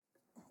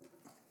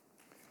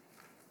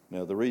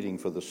Now, the reading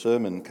for the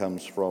sermon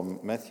comes from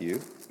Matthew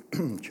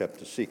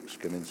chapter 6,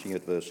 commencing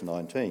at verse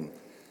 19.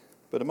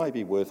 But it may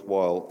be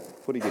worthwhile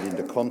putting it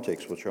into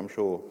context, which I'm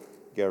sure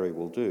Gary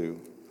will do.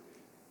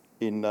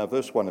 In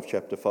verse 1 of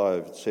chapter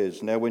 5, it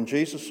says, "Now when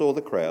Jesus saw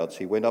the crowds,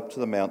 he went up to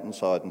the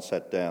mountainside and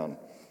sat down.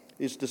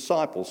 His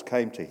disciples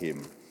came to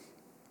him,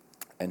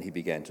 and he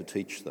began to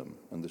teach them."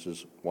 And this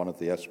is one of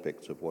the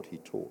aspects of what he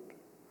taught.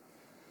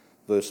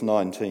 Verse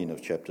 19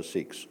 of chapter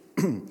 6,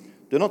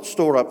 "Do not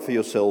store up for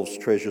yourselves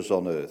treasures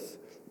on earth,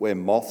 where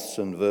moths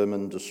and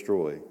vermin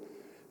destroy,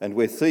 and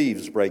where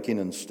thieves break in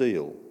and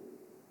steal.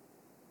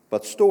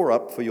 But store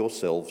up for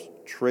yourselves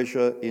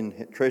treasures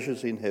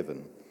in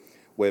heaven,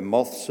 where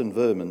moths and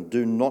vermin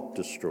do not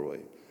destroy,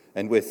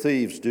 and where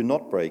thieves do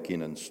not break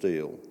in and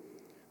steal.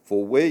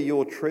 For where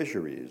your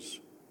treasure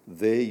is,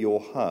 there your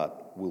heart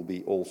will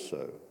be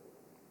also."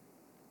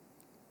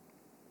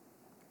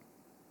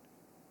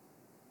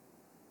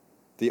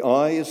 The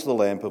eye is the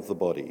lamp of the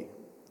body.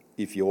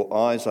 If your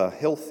eyes are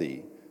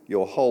healthy,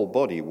 your whole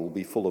body will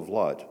be full of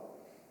light.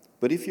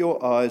 But if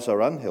your eyes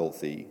are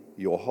unhealthy,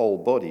 your whole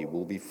body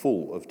will be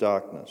full of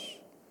darkness.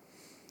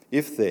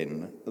 If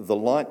then the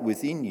light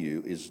within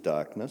you is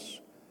darkness,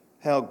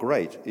 how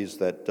great is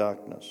that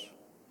darkness?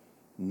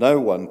 No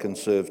one can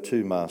serve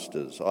two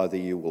masters. Either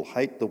you will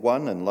hate the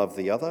one and love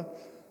the other,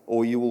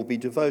 or you will be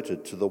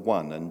devoted to the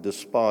one and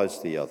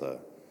despise the other.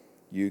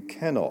 You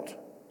cannot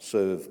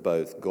serve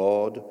both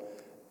God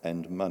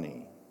and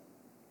money.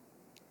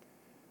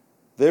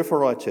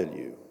 Therefore I tell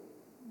you,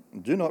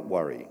 do not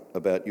worry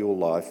about your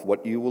life,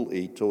 what you will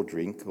eat or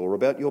drink, or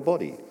about your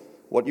body,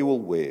 what you will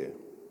wear.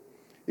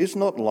 Is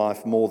not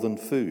life more than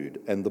food,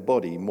 and the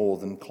body more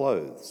than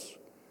clothes?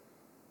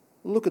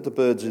 Look at the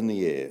birds in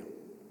the air.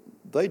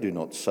 They do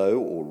not sow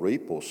or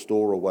reap or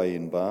store away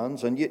in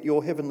barns, and yet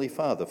your heavenly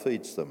Father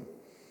feeds them.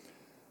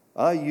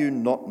 Are you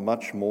not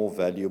much more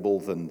valuable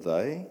than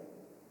they?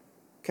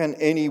 Can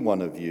any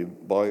one of you,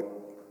 by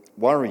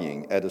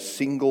worrying, add a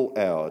single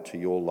hour to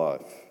your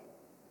life?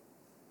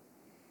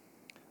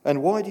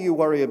 And why do you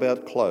worry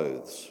about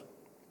clothes?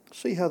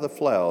 See how the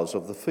flowers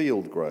of the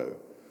field grow.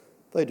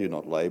 They do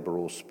not labour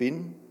or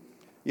spin.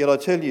 Yet I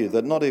tell you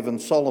that not even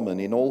Solomon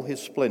in all his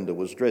splendour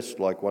was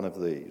dressed like one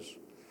of these.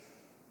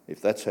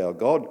 If that's how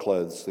God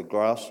clothes the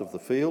grass of the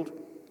field,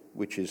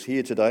 which is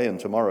here today and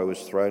tomorrow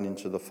is thrown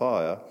into the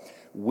fire,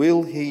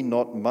 will he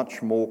not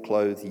much more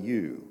clothe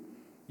you,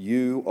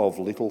 you of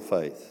little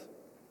faith?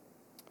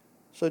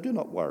 So do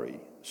not worry,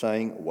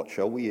 saying, 'What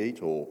shall we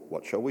eat?' or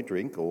 'What shall we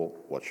drink?' or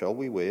 'What shall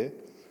we wear?'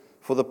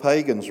 For the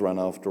pagans run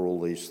after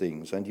all these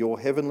things, and your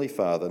heavenly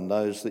Father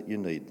knows that you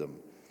need them.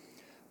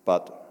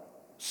 But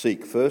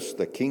seek first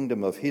the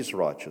kingdom of his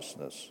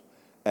righteousness,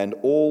 and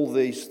all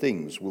these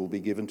things will be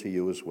given to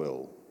you as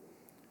well.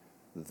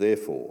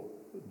 Therefore,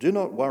 do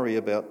not worry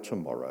about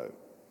tomorrow,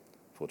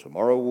 for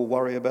tomorrow will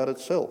worry about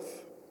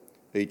itself.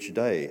 Each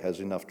day has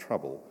enough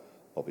trouble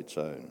of its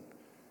own."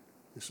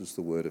 This is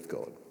the word of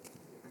God.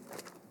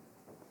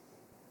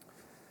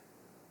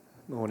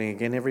 Morning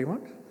again,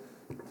 everyone.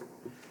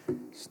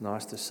 It's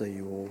nice to see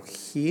you all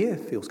here.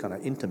 It feels kind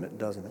of intimate,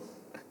 doesn't it?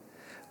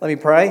 Let me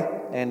pray,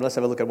 and let's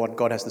have a look at what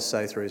God has to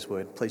say through his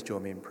word. Please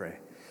join me in prayer.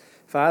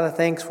 Father,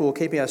 thanks for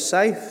keeping us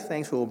safe.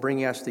 Thanks for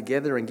bringing us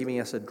together and giving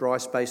us a dry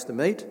space to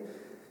meet.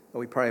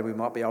 We pray we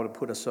might be able to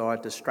put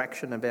aside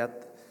distraction about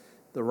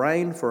the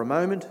rain for a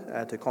moment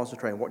to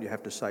concentrate on what you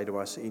have to say to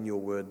us in your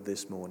word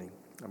this morning.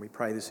 And we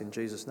pray this in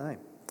Jesus' name.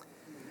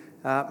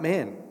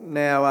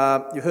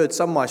 Now you heard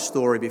some of my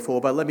story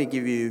before, but let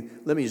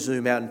me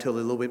zoom out and tell you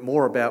a little bit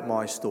more about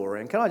my story.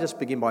 And can I just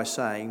begin by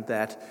saying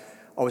that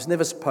I was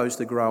never supposed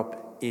to grow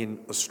up in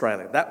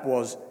Australia. That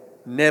was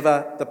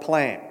never the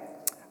plan.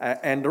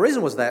 And the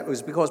reason was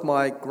because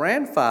my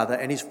grandfather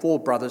and his 4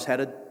 brothers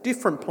had a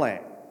different plan.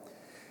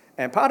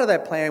 And part of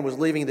that plan was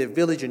leaving their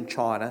village in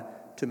China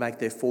to make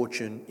their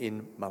fortune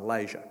in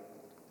Malaysia.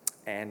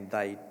 And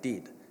they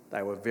did.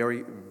 They were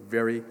very,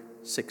 very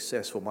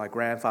successful. My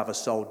grandfather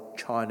sold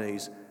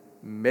Chinese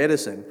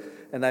medicine,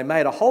 and they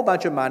made a whole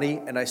bunch of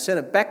money, and they sent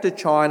it back to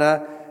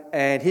China,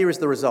 and here is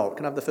the result.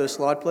 Can I have the first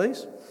slide,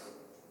 please?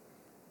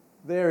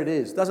 There it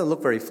is. Doesn't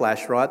look very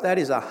flash, right? That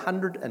is a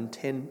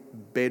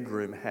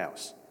 110-bedroom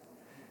house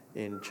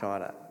in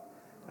China.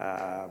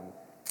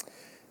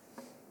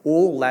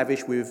 All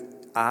lavish with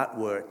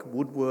artwork,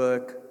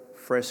 woodwork,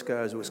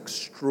 frescoes. It was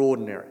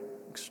extraordinary.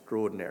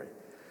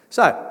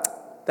 So,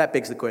 that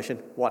begs the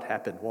question, what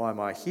happened? Why am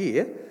I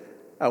here?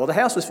 Well, the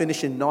house was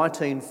finished in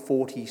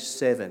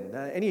 1947.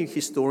 Any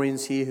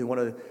historians here who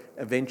want to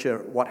venture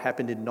what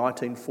happened in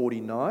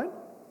 1949?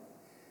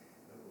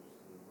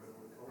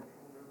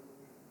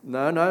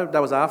 No,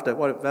 that was after.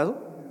 What, Basil?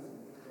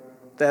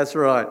 That's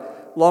right.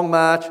 Long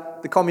March,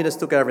 the communists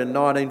took over in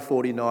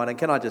 1949, and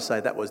can I just say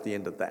that was the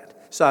end of that.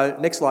 So,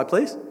 next slide,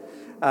 please.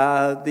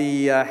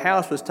 The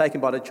house was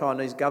taken by the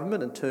Chinese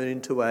government and turned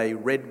into a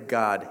Red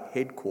Guard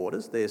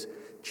headquarters. There's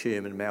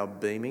Chairman Mao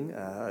beaming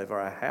over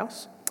our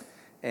house.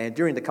 And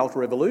during the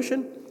Cultural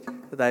Revolution,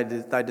 they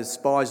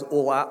despised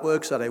all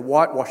artwork, so they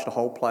whitewashed the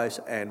whole place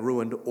and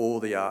ruined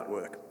all the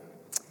artwork.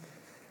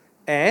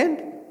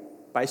 And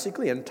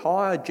basically, an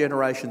entire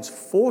generation's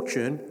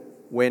fortune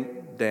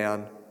went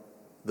down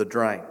the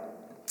drain.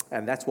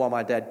 And that's why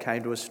my dad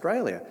came to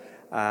Australia,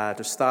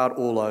 to start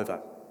all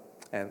over.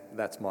 And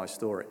that's my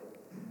story.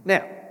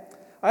 Now,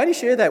 I only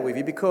share that with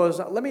you because,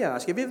 let me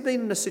ask you, have you ever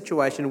been in a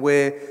situation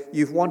where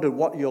you've wondered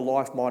what your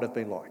life might have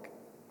been like?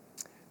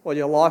 What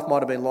your life might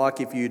have been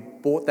like if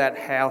you'd bought that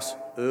house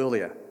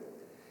earlier,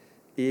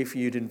 if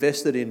you'd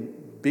invested in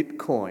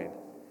Bitcoin,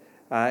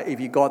 if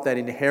you got that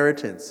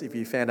inheritance, if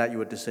you found out you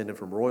were descended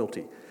from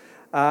royalty.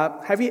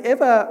 Have you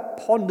ever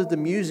pondered the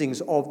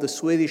musings of the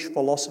Swedish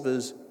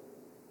philosophers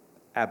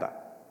Abba?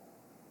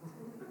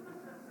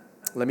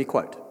 Let me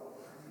quote.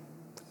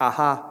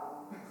 Aha,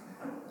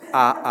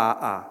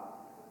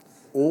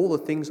 all the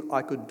things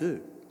I could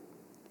do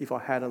if I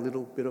had a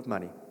little bit of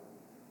money.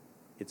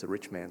 It's a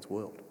rich man's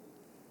world.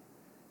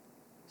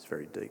 It's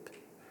very deep.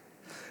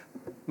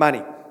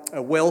 Money,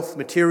 wealth,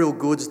 material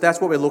goods,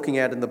 that's what we're looking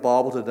at in the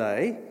Bible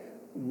today.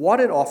 What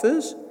it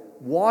offers,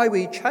 why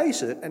we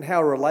chase it, and how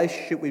a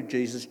relationship with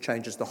Jesus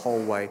changes the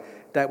whole way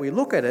that we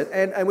look at it.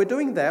 And we're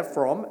doing that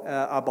from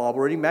our Bible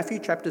reading. Matthew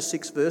chapter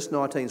 6, verse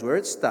 19 is where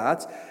it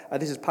starts.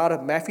 This is part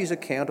of Matthew's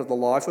account of the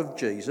life of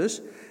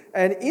Jesus.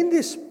 And in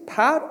this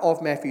part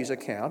of Matthew's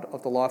account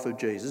of the life of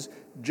Jesus,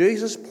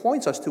 Jesus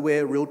points us to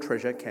where real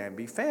treasure can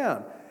be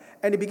found.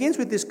 And he begins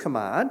with this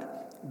command,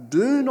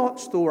 do not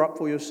store up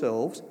for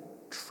yourselves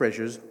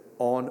treasures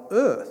on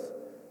earth.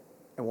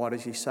 And why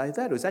does he say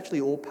that? It was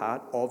actually all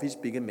part of his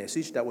bigger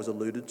message that was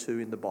alluded to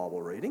in the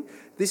Bible reading.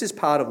 This is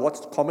part of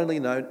what's commonly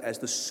known as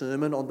the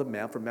Sermon on the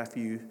Mount from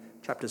Matthew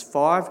chapters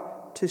 5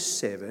 to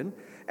 7.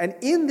 And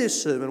in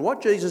this sermon,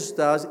 what Jesus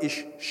does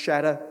is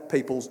shatter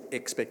people's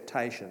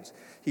expectations.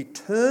 He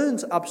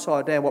turns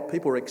upside down what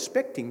people are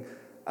expecting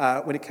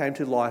when it came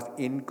to life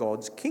in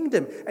God's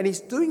kingdom. And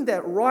he's doing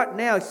that right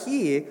now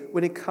here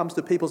when it comes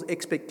to people's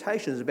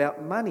expectations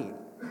about money.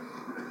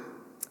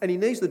 And he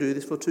needs to do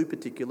this for two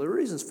particular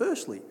reasons.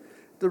 Firstly,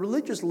 the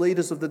religious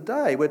leaders of the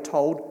day were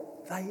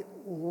told they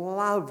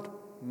loved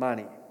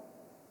money.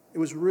 It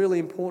was really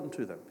important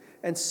to them.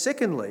 And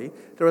secondly,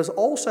 there is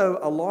also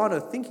a line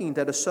of thinking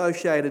that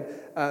associated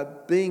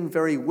being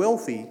very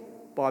wealthy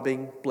by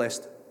being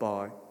blessed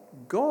by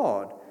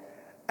God.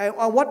 And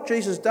what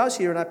Jesus does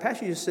here in our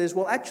passage says,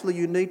 well, actually,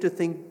 you need to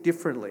think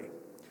differently.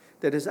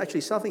 That there's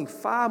actually something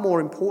far more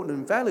important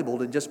and valuable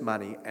than just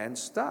money and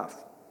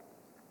stuff.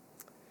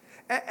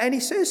 And he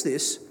says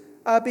this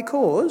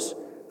because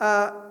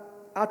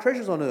our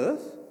treasures on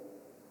earth,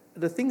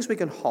 the things we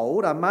can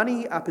hold, our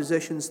money, our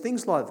possessions,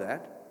 things like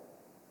that,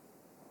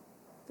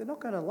 they're not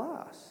going to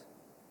last.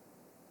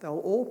 They'll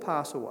all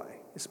pass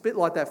away. It's a bit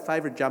like that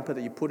favourite jumper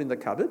that you put in the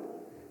cupboard,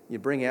 you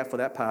bring out for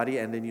that party,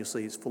 and then you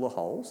see it's full of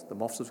holes. The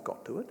moths have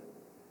got to it.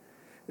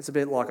 It's a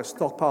bit like a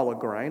stockpile of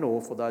grain,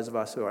 or for those of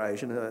us who are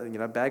Asian,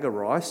 a bag of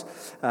rice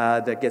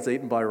that gets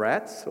eaten by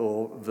rats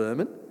or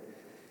vermin.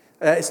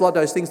 It's like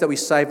those things that we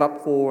save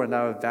up for and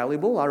are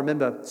valuable. I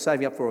remember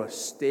saving up for a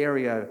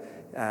stereo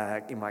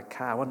in my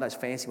car, one of those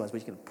fancy ones where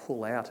you can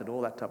pull out and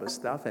all that type of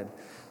stuff. And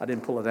I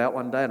didn't pull it out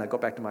one day, and I got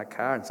back to my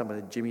car and someone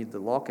had jimmied the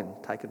lock and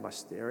taken my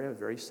stereo.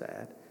 Very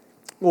sad.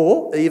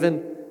 Or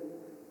even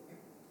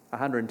a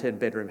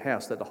 110-bedroom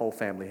house that the whole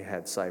family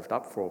had saved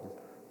up for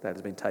that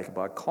has been taken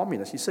by a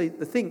communist. You see,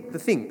 the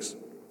things,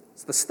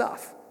 it's the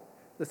stuff,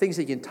 the things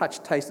that you can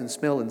touch, taste and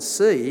smell and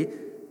see,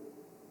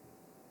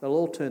 they'll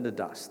all turn to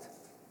dust.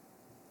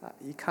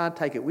 You can't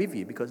take it with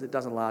you because it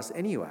doesn't last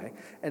anyway.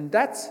 And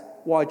that's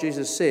why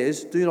Jesus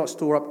says, do not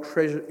store up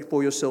treasure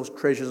for yourselves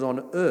treasures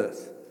on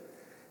earth.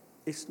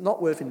 It's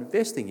not worth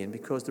investing in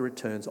because the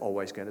return's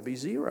always going to be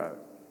zero.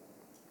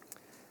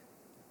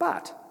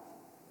 But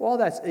while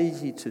that's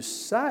easy to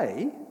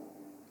say, and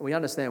we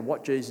understand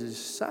what Jesus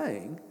is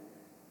saying,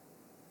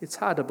 it's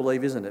hard to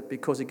believe, isn't it?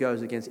 Because it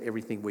goes against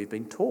everything we've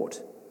been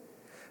taught.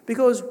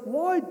 Because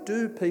why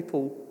do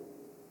people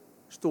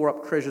store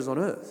up treasures on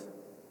earth?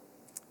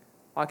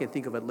 I can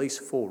think of at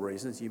least 4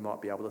 reasons. You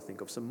might be able to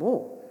think of some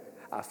more.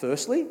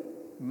 Firstly,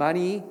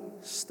 money,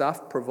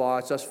 stuff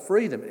provides us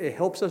freedom. It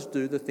helps us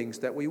do the things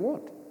that we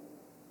want.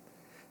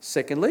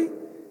 Secondly,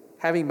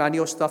 having money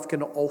or stuff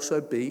can also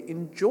be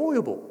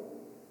enjoyable.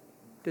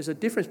 There's a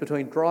difference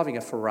between driving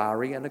a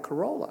Ferrari and a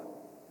Corolla.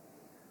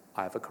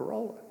 I have a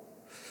Corolla.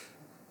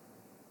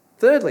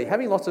 Thirdly,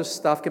 having lots of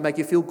stuff can make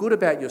you feel good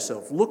about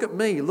yourself. Look at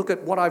me, look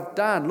at what I've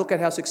done, look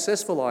at how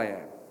successful I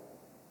am.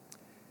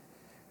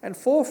 And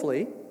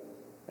fourthly,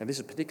 and this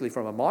is particularly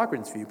from a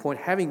migrant's viewpoint,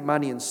 having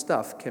money and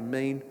stuff can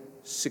mean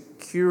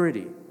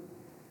security.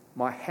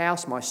 My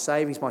house, my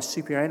savings, my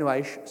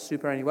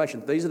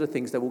superannuation, these are the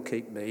things that will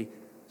keep me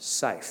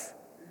safe.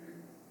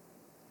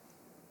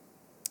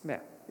 Now,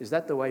 is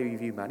that the way you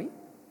view money?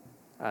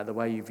 The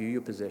way you view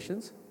your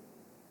possessions?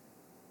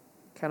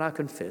 Can I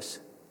confess?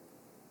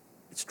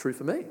 It's true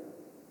for me.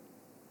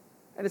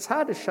 And it's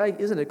hard to shake,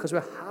 isn't it? Because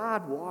we're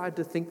hardwired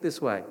to think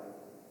this way.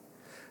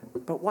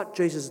 But what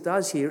Jesus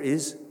does here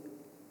is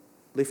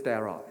lift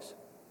our eyes.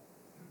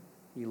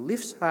 He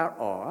lifts our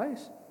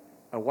eyes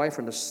away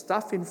from the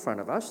stuff in front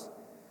of us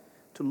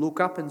to look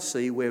up and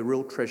see where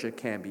real treasure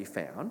can be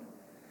found.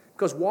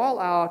 Because while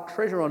our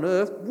treasure on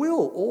earth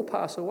will all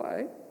pass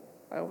away,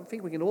 I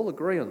think we can all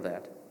agree on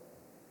that,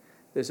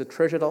 there's a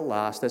treasure that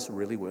lasts that's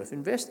really worth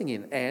investing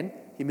in. And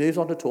he moves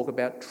on to talk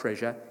about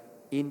treasure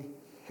in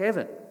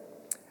heaven.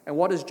 And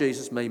what does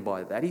Jesus mean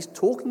by that? He's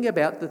talking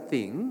about the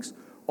things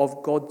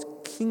of God's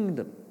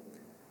kingdom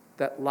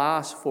that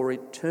last for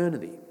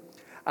eternity.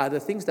 The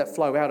things that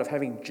flow out of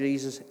having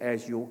Jesus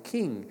as your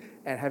king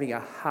and having a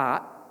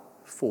heart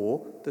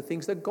for the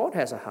things that God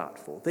has a heart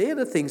for. They're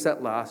the things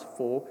that last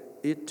for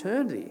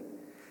eternity.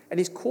 And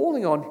he's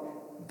calling on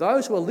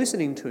those who are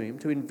listening to him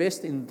to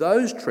invest in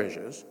those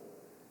treasures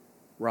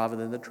rather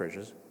than the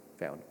treasures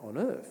found on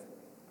earth.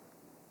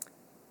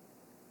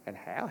 And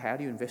how? How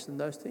do you invest in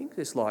those things?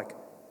 It's like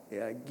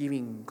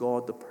giving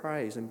God the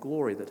praise and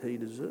glory that he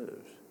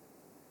deserves.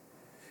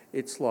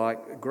 It's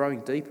like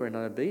growing deeper in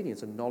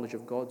obedience and knowledge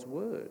of God's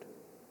word.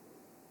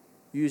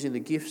 Using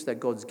the gifts that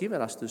God's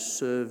given us to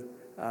serve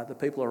the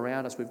people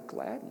around us with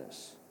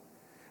gladness.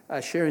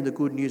 Sharing the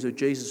good news of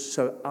Jesus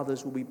so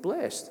others will be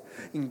blessed.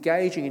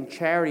 Engaging in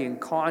charity and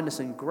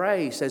kindness and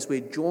grace as we're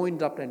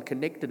joined up and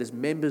connected as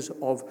members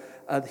of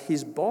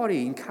his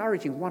body,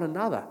 encouraging one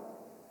another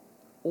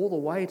all the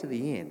way to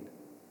the end.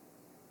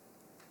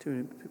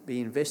 To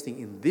be investing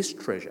in this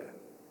treasure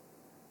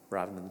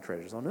rather than the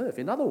treasures on earth.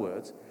 In other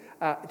words,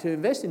 to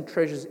invest in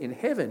treasures in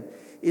heaven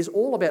is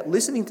all about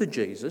listening to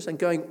Jesus and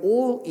going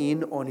all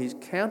in on his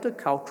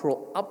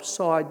countercultural,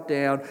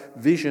 upside-down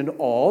vision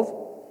of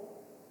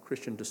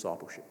Christian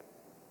discipleship.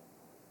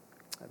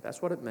 And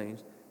that's what it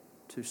means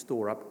to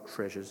store up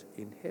treasures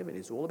in heaven.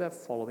 It's all about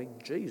following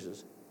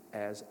Jesus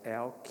as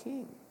our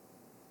King.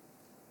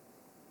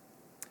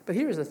 But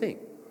here is the thing.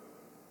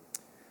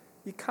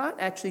 You can't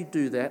actually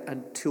do that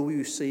until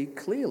you see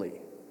clearly,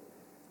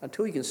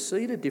 until you can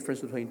see the difference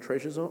between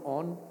treasures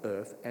on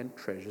earth and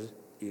treasures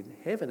in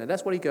heaven. And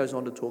that's what he goes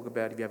on to talk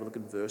about if you have a look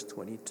at verse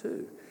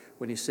 22,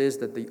 when he says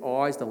that the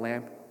eye is the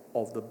lamp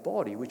of the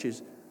body, which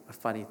is a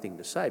funny thing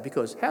to say,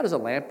 because how does a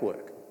lamp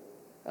work?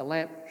 A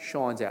lamp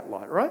shines out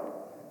light, right?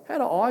 How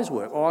do eyes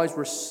work? Eyes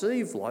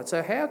receive light.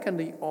 So how can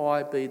the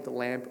eye be the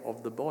lamp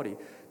of the body?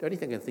 The only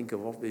thing I can think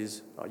of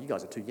is, you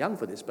guys are too young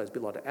for this, but it's a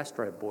bit like the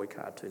Astro Boy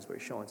cartoons where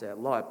he shines out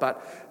light.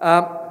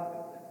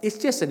 But it's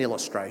just an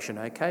illustration,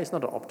 okay? It's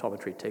not an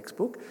optometry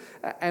textbook.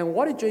 And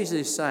what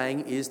Jesus is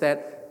saying is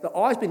that the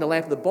eyes being the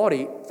lamp of the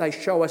body, they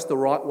show us the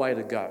right way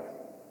to go.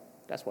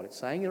 That's what it's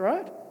saying,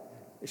 right?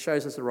 It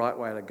shows us the right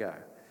way to go.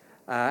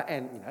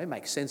 And it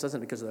makes sense, doesn't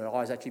it? Because the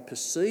eyes actually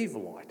perceive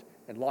light,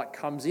 and light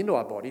comes into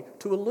our body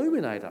to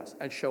illuminate us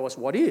and show us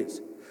what is.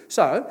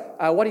 So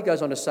what he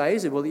goes on to say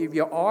is, well, if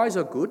your eyes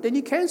are good, then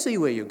you can see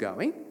where you're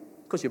going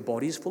because your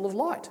body is full of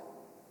light.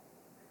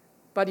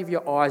 But if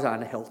your eyes are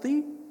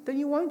unhealthy, then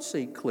you won't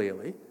see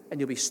clearly and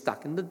you'll be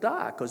stuck in the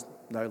dark because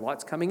no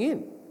light's coming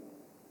in.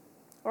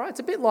 All right, it's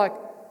a bit like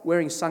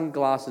wearing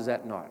sunglasses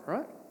at night,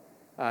 right?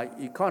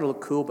 You kind of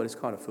look cool, but it's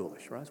kind of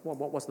foolish, right?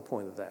 What's the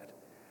point of that?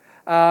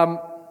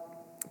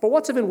 But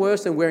what's even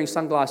worse than wearing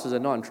sunglasses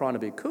at night and trying to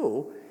be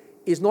cool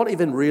is not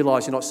even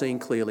realise you're not seeing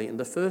clearly in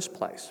the first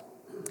place,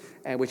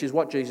 and which is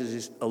what Jesus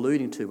is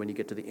alluding to when you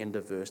get to the end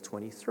of verse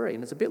 23.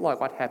 And it's a bit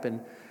like what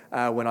happened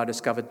when I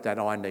discovered that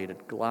I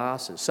needed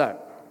glasses. So,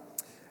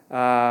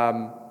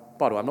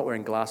 by the way, I'm not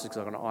wearing glasses because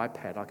I've got an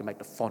iPad. I can make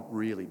the font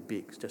really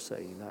big, just so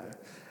you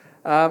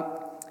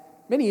know.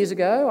 Many years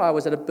ago, I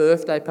was at a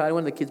birthday party,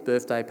 one of the kids'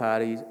 birthday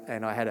parties,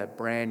 and I had a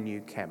brand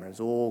new camera. It was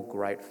all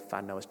great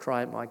fun. I was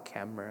trying my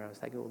camera. I was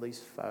taking all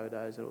these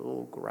photos. It was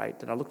all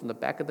great. And I looked in the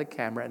back of the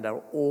camera, and they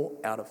were all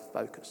out of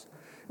focus.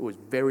 It was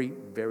very,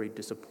 very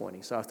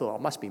disappointing. So I thought,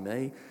 it must be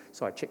me.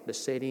 So I checked the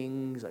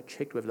settings. I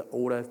checked whether the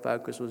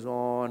autofocus was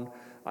on.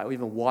 I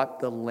even wiped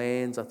the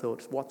lens. I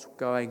thought, what's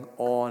going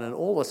on? And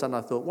all of a sudden,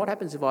 I thought, what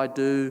happens if I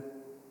do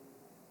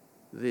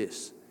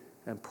this?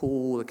 And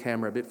pull the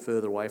camera a bit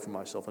further away from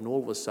myself, and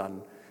all of a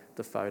sudden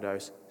the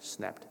photos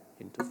snapped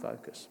into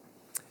focus.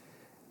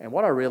 And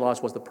what I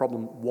realised was the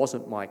problem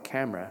wasn't my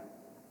camera,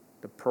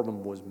 the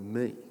problem was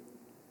me.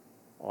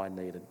 I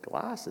needed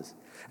glasses.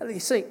 And you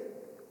see,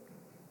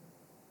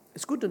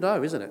 it's good to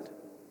know, isn't it,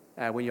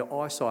 when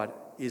your eyesight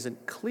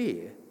isn't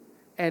clear.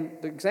 And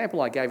the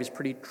example I gave is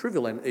pretty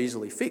trivial and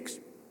easily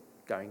fixed.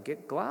 Go and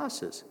get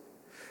glasses.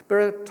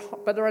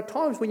 But there are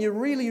times when you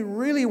really,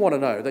 really want to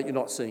know that you're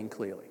not seeing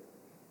clearly.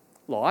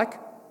 Like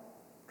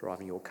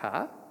driving your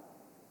car,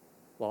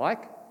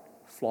 like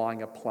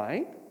flying a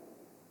plane,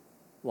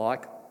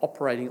 like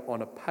operating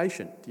on a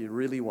patient. You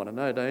really want to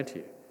know, don't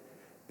you?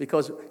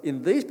 Because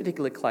in these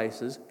particular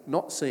cases,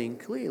 not seeing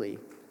clearly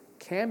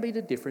can be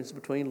the difference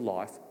between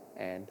life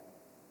and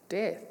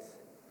death.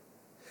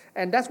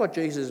 And that's what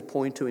Jesus is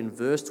pointing to in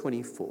verse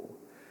 24.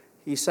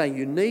 He's saying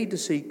you need to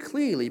see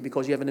clearly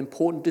because you have an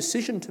important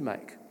decision to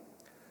make.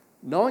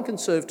 No one can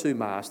serve two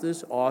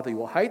masters. Either you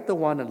will hate the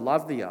one and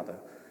love the other,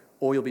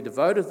 or you'll be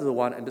devoted to the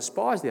one and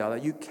despise the other.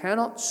 You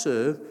cannot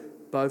serve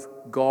both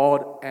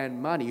God and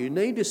money. You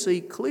need to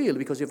see clearly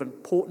because you have an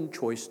important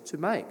choice to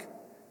make.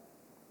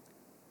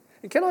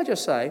 And can I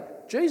just say,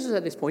 Jesus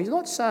at this point, he's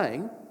not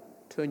saying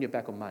turn your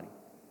back on money.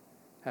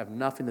 Have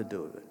nothing to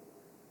do with it.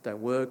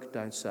 Don't work,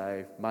 don't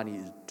save, money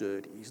is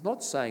dirty. He's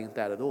not saying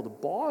that at all. The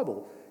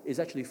Bible is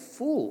actually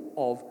full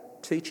of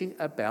teaching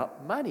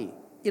about money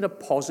in a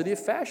positive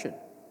fashion.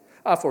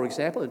 For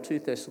example, in 2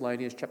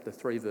 Thessalonians chapter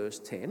 3, verse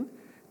 10,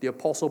 the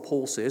Apostle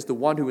Paul says, "The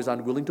one who is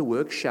unwilling to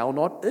work shall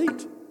not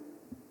eat."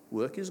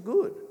 Work is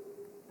good.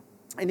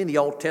 And in the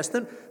Old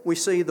Testament, we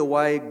see the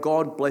way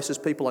God blesses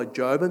people like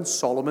Job and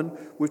Solomon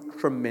with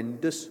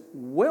tremendous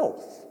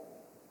wealth.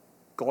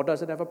 God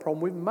doesn't have a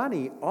problem with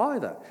money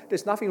either.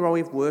 There's nothing wrong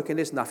with work and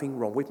there's nothing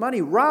wrong with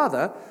money.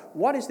 Rather,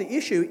 what is the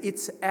issue?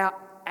 It's our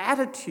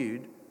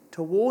attitude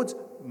towards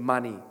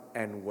money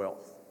and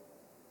wealth.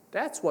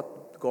 That's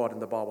what God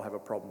and the Bible have a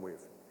problem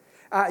with.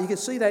 You can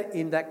see that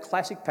in that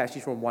classic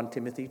passage from 1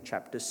 Timothy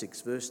chapter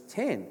 6, verse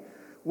 10,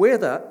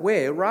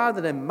 where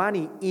rather than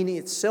money in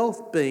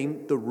itself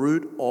being the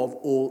root of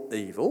all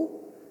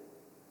evil,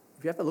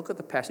 if you have to look at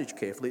the passage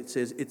carefully, it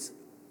says it's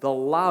the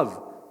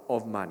love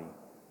of money,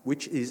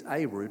 which is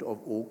a root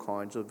of all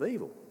kinds of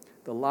evil.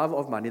 The love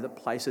of money that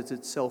places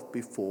itself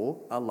before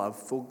a love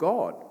for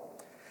God.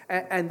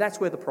 And that's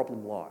where the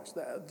problem lies.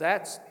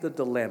 That's the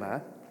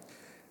dilemma.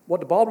 What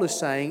the Bible is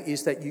saying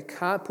is that you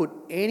can't put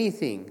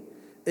anything,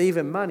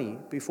 even money,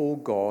 before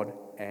God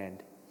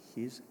and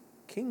his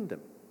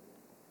kingdom.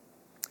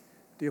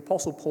 The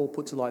Apostle Paul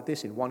puts it like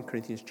this in 1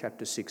 Corinthians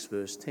chapter 6,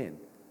 verse 10.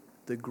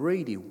 "The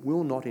greedy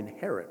will not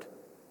inherit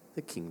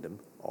the kingdom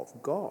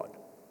of God."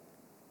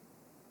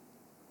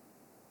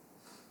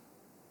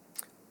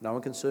 No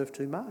one can serve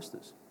two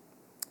masters.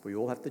 We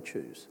all have to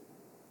choose.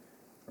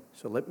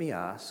 So let me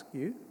ask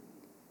you,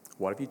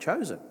 what have you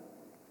chosen?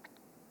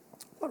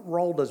 What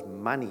role does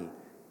money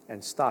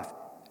and stuff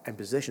and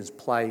possessions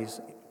play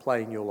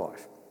in your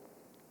life?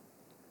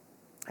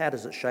 How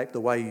does it shape the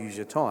way you use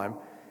your time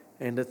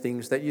and the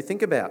things that you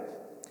think about?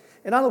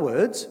 In other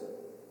words,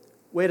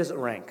 where does it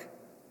rank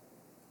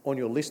on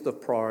your list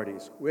of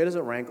priorities? Where does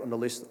it rank on the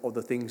list of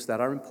the things that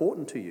are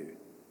important to you?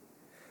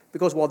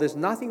 Because while there's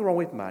nothing wrong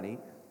with money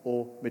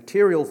or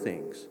material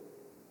things,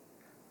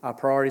 our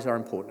priorities are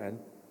important, and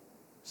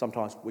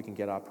sometimes we can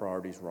get our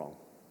priorities wrong.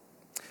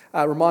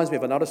 It reminds me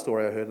of another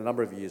story I heard a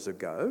number of years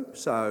ago.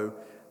 So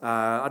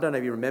I don't know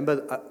if you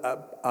remember,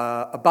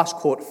 a bus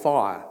caught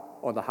fire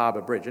on the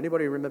Harbour Bridge.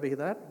 Anybody remember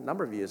that? A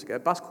number of years ago, a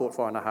bus caught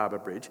fire on the Harbour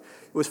Bridge.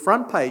 It was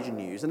front page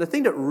news, and the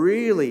thing that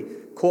really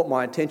caught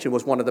my attention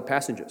was one of the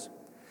passengers.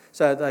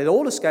 So they'd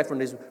all escaped from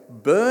this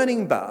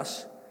burning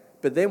bus,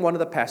 but then one of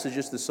the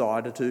passengers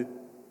decided to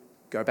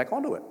go back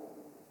onto it.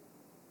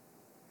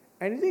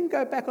 And he didn't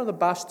go back on the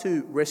bus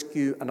to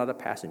rescue another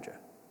passenger.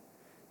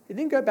 He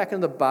didn't go back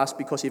on the bus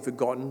because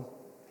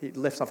he'd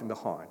left something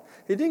behind.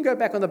 He didn't go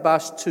back on the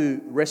bus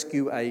to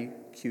rescue a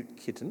cute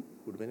kitten.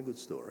 Would have been a good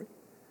story.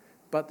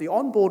 But the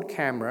onboard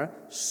camera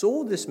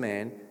saw this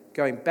man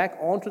going back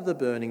onto the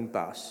burning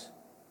bus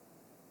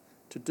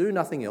to do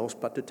nothing else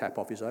but to tap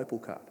off his Opal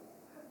card.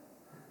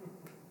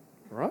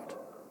 Right?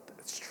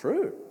 That's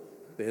true.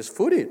 There's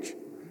footage.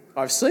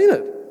 I've seen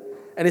it.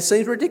 And it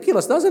seems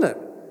ridiculous, doesn't it?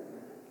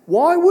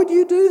 Why would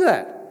you do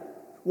that?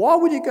 Why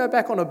would you go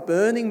back on a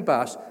burning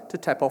bus to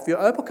tap off your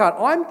Opal card?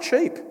 I'm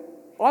cheap.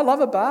 I love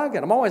a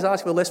bargain. I'm always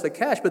asking for less for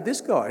cash, but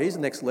this guy, he's the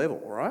next level,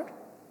 right?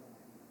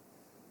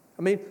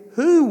 I mean,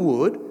 who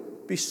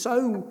would be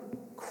so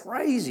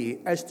crazy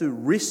as to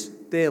risk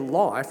their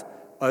life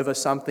over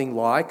something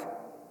like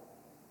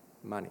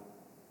money?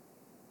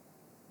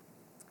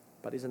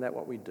 But isn't that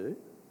what we do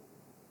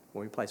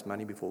when we place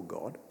money before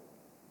God?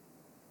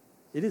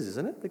 It is,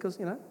 isn't it? Because,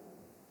 think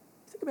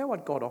about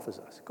what God offers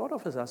us. God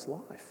offers us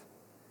life.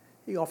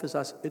 He offers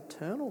us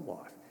eternal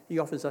life. He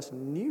offers us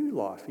new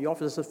life. He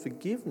offers us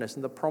forgiveness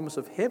and the promise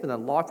of heaven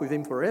and life with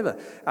him forever.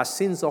 Our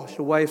sins washed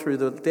away through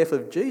the death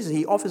of Jesus.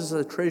 He offers us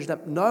a treasure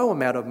that no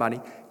amount of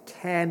money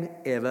can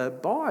ever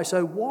buy.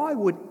 So why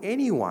would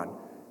anyone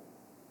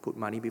put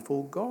money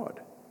before God?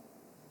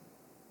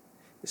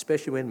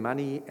 Especially when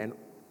money and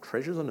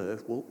treasures on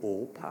earth will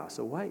all pass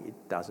away.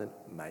 It doesn't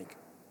make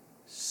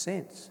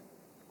sense.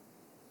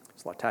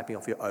 It's like tapping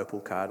off your Opal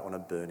card on a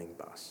burning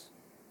bus.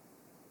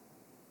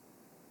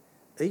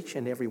 Each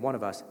and every one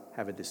of us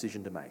have a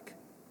decision to make.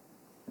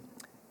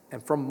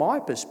 And from my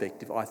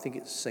perspective, I think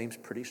it seems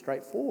pretty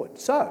straightforward.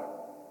 So,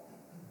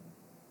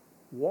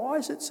 why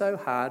is it so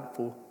hard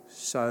for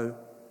so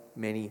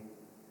many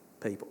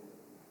people?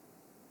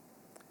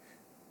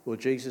 Well,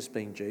 Jesus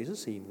being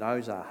Jesus, he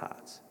knows our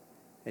hearts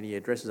and he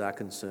addresses our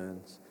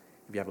concerns.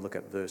 If you have a look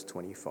at verse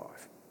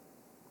 25.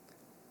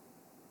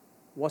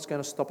 What's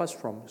going to stop us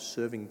from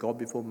serving God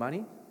before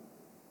money?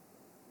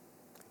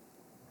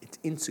 It's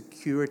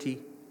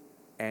insecurity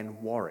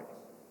and worry.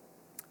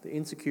 The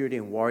insecurity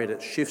and worry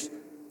that shifts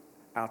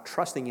our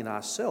trusting in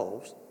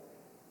ourselves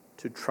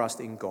to trust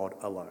in God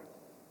alone.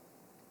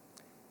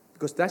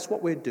 Because that's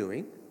what we're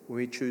doing when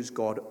we choose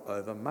God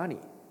over money.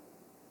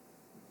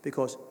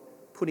 Because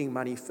putting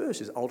money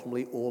first is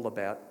ultimately all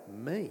about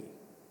me.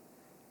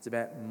 It's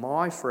about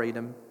my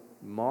freedom,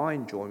 my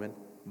enjoyment,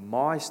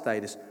 my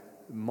status,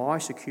 my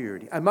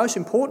security, and most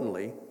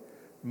importantly,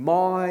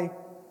 my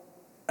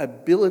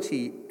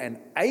ability and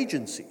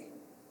agency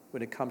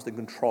when it comes to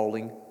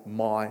controlling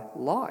my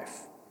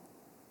life.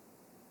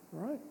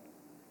 Right?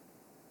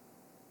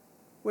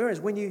 Whereas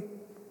when you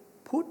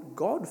put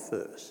God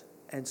first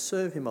and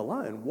serve him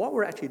alone, what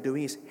we're actually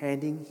doing is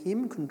handing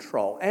him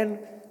control. And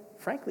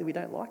frankly, we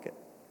don't like it.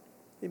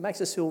 It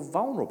makes us feel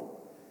vulnerable.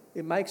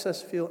 It makes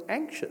us feel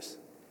anxious.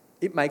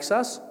 It makes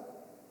us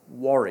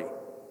worry.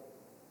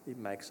 It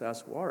makes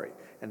us worry.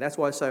 And that's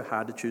why it's so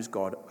hard to choose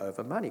God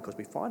over money, because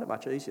we find it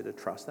much easier to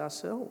trust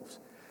ourselves.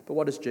 But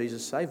what does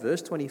Jesus say?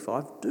 Verse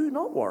 25, do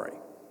not worry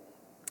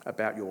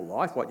about your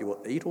life, what you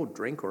will eat or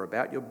drink, or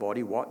about your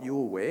body, what you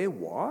will wear.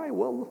 Why?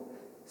 Well,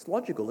 it's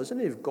logical, isn't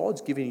it? If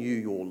God's given you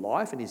your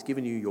life and he's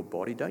given you your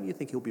body, don't you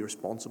think he'll be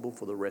responsible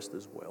for the rest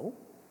as well?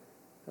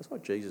 That's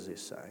what Jesus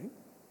is saying.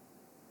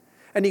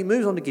 And he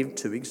moves on to give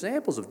two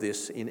examples of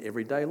this in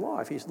everyday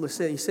life. He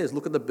says,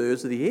 look at the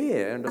birds of the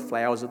air and the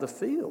flowers of the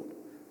field.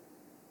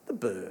 The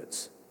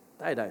birds,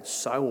 they don't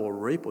sow or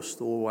reap or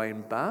store away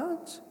in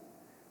barns.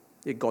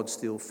 Yet God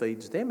still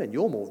feeds them, and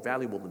you're more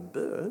valuable than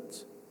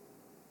birds.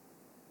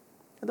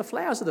 And the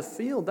flowers of the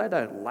field, they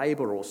don't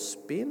labour or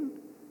spin,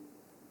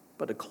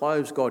 but the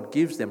clothes God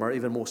gives them are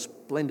even more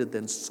splendid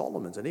than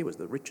Solomon's, and he was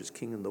the richest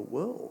king in the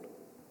world.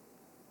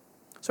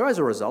 So as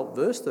a result,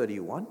 verse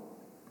 31,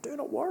 do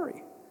not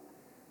worry,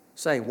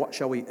 saying, what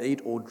shall we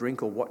eat or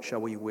drink, or what shall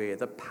we wear?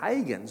 The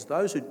pagans,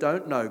 those who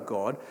don't know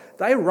God,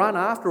 they run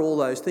after all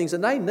those things,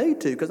 and they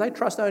need to, because they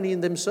trust only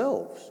in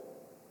themselves.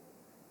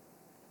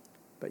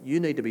 But you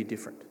need to be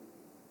different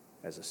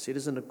as a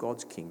citizen of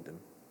God's kingdom,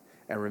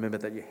 and remember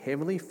that your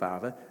Heavenly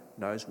Father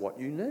knows what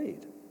you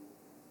need.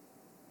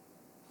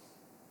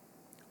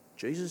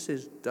 Jesus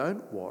says,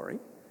 don't worry,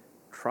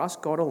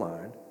 trust God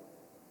alone.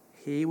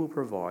 He will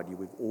provide you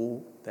with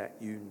all that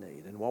you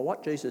need. And while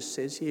what Jesus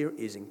says here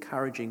is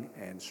encouraging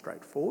and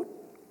straightforward,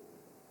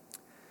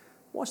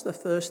 what's the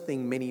first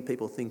thing many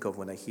people think of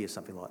when they hear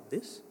something like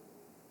this?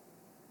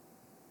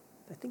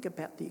 They think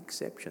about the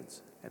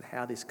exceptions and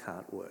how this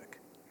can't work.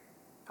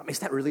 I mean, is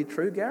that really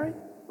true, Gary?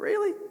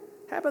 Really?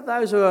 How about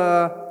those who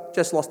are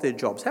just lost their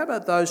jobs? How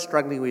about those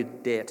struggling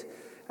with debt?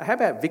 How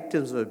about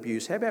victims of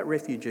abuse? How about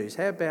refugees?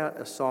 How about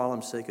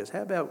asylum seekers?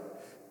 How about,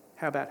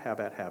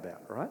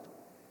 right?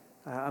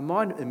 Our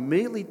mind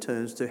immediately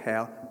turns to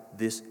how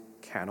this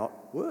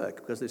cannot work,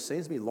 because there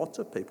seems to be lots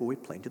of people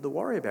with plenty to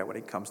worry about when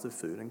it comes to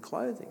food and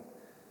clothing.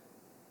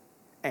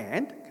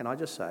 And, can I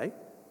just say,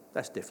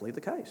 that's definitely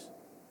the case.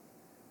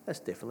 That's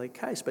definitely the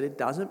case, but it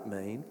doesn't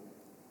mean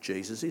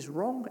Jesus is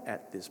wrong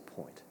at this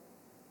point.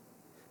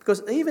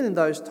 Because even in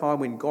those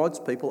times when God's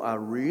people are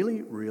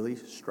really, really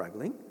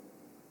struggling,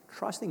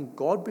 trusting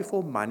God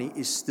before money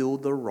is still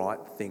the right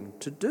thing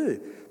to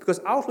do. Because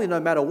ultimately, no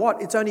matter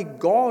what, it's only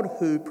God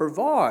who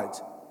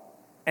provides.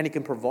 And he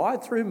can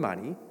provide through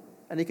money,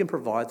 and he can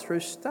provide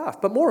through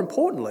stuff. But more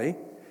importantly,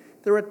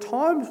 there are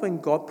times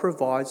when God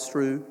provides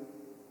through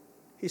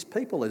his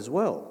people as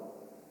well.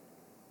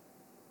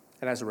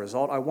 And as a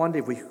result, I wonder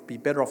if we could be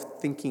better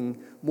off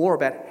thinking more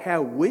about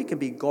how we can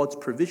be God's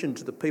provision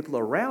to the people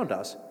around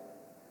us,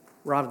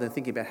 rather than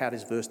thinking about how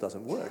this verse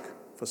doesn't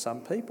work for some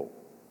people.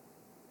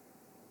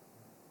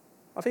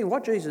 I think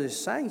what Jesus is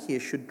saying here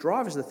should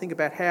drive us to think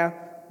about how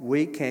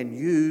we can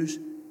use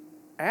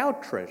our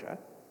treasure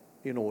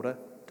in order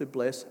to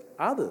bless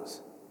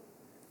others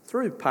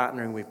through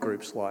partnering with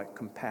groups like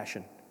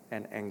Compassion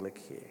and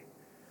Anglicare,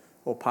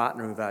 or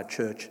partnering with our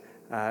church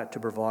to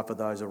provide for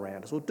those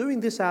around us, or doing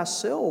this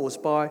ourselves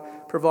by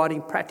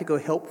providing practical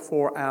help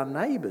for our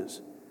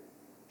neighbours,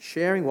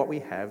 sharing what we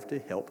have to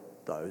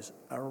help those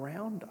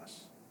around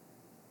us.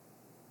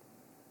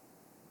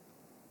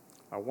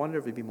 I wonder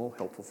if it'd be more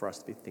helpful for us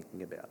to be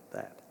thinking about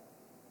that.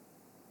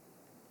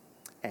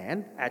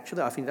 And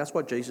actually, I think that's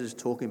what Jesus is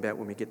talking about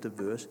when we get to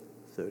verse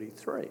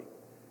 33.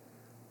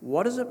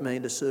 What does it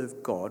mean to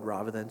serve God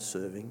rather than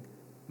serving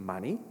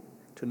money?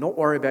 To not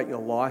worry about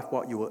your life,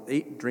 what you will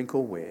eat, drink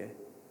or wear.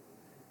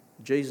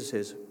 Jesus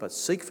says, but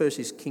seek first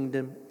his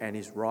kingdom and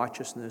his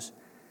righteousness,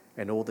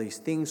 and all these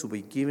things will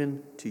be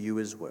given to you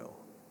as well.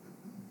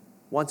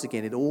 Once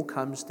again, it all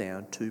comes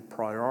down to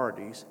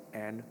priorities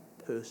and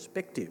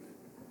perspective.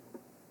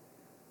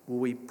 Will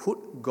we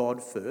put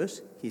God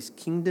first, his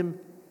kingdom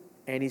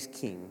and his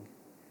king,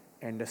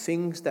 and the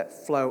things that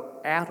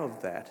flow out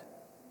of that,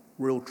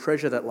 real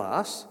treasure that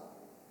lasts,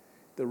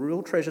 the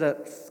real treasure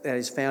that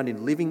is found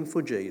in living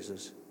for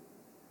Jesus,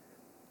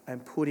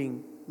 and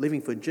putting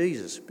living for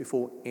Jesus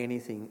before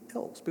anything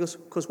else?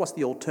 Because what's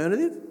the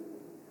alternative?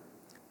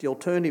 The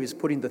alternative is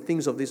putting the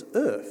things of this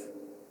earth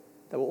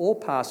that will all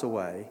pass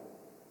away,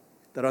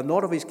 that are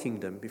not of his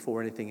kingdom,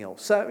 before anything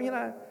else.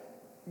 So,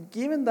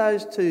 given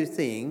those two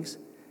things,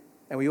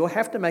 and we all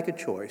have to make a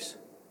choice,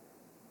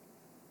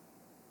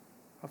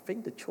 I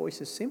think the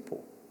choice is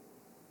simple.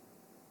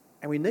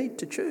 And we need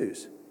to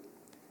choose.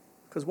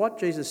 Because what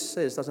Jesus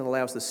says doesn't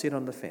allow us to sit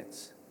on the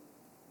fence.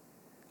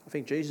 I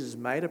think Jesus has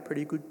made a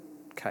pretty good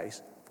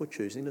case for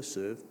choosing to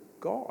serve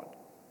God.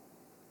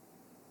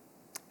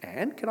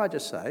 And can I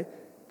just say,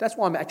 that's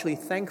why I'm actually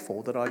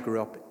thankful that I grew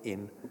up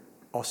in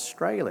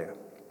Australia.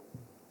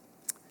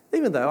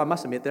 Even though I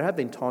must admit there have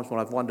been times when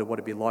I've wondered what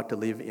it'd be like to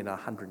live in a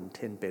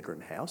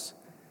 110-bedroom house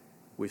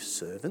with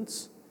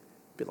servants,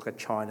 a bit like a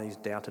Chinese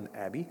Downton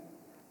Abbey.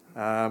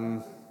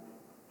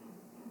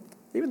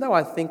 Even though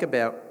I think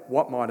about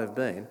what might have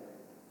been,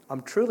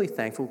 I'm truly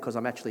thankful because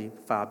I'm actually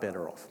far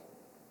better off.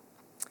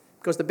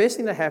 Because the best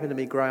thing that happened to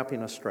me growing up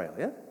in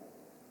Australia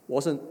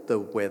wasn't the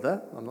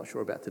weather, I'm not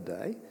sure about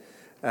today,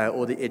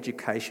 or the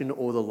education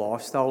or the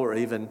lifestyle or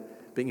even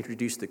being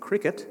introduced to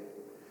cricket,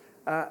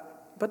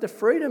 but the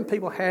freedom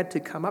people had to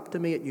come up to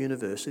me at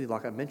university,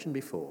 like I mentioned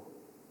before,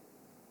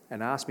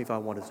 and ask me if I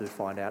wanted to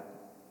find out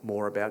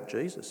more about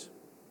Jesus.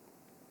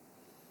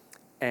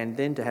 And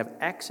then to have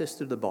access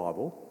to the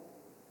Bible,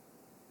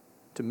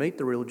 to meet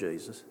the real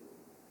Jesus,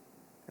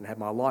 and have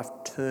my life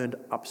turned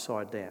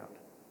upside down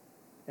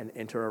and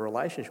enter a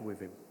relationship with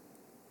him,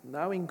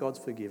 knowing God's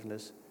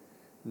forgiveness,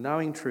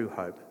 knowing true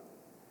hope,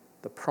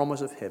 the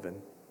promise of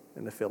heaven,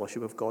 and the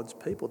fellowship of God's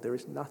people. There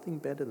is nothing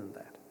better than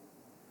that.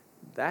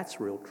 That's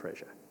real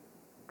treasure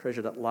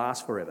that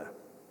lasts forever.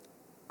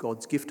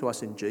 God's gift to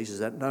us in Jesus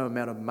that no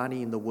amount of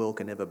money in the world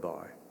can ever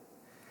buy.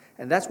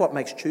 And that's what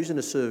makes choosing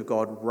to serve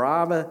God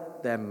rather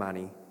than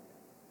money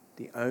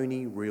the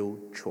only real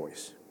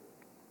choice.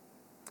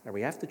 And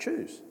we have to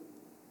choose,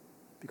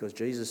 because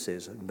Jesus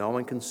says no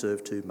one can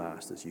serve two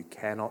masters. You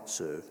cannot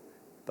serve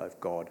both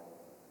God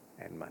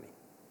and money.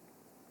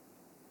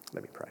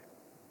 Let me pray.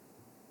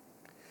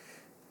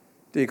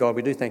 Dear God,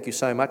 we do thank you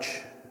so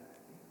much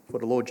for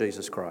the Lord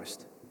Jesus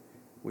Christ.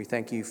 We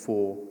thank you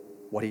for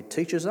what he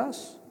teaches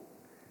us,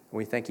 and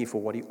we thank you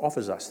for what he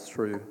offers us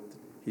through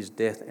his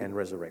death and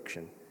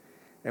resurrection.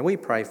 And we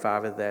pray,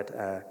 Father,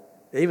 that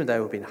even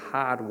though we've been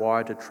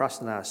hardwired to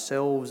trust in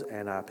ourselves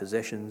and our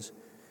possessions,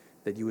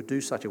 that you would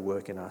do such a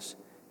work in us,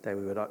 that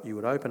you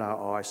would open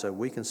our eyes so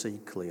we can see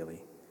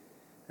clearly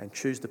and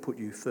choose to put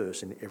you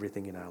first in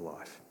everything in our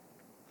life.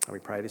 And we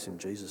pray this in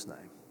Jesus'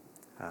 name.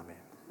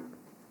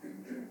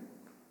 Amen.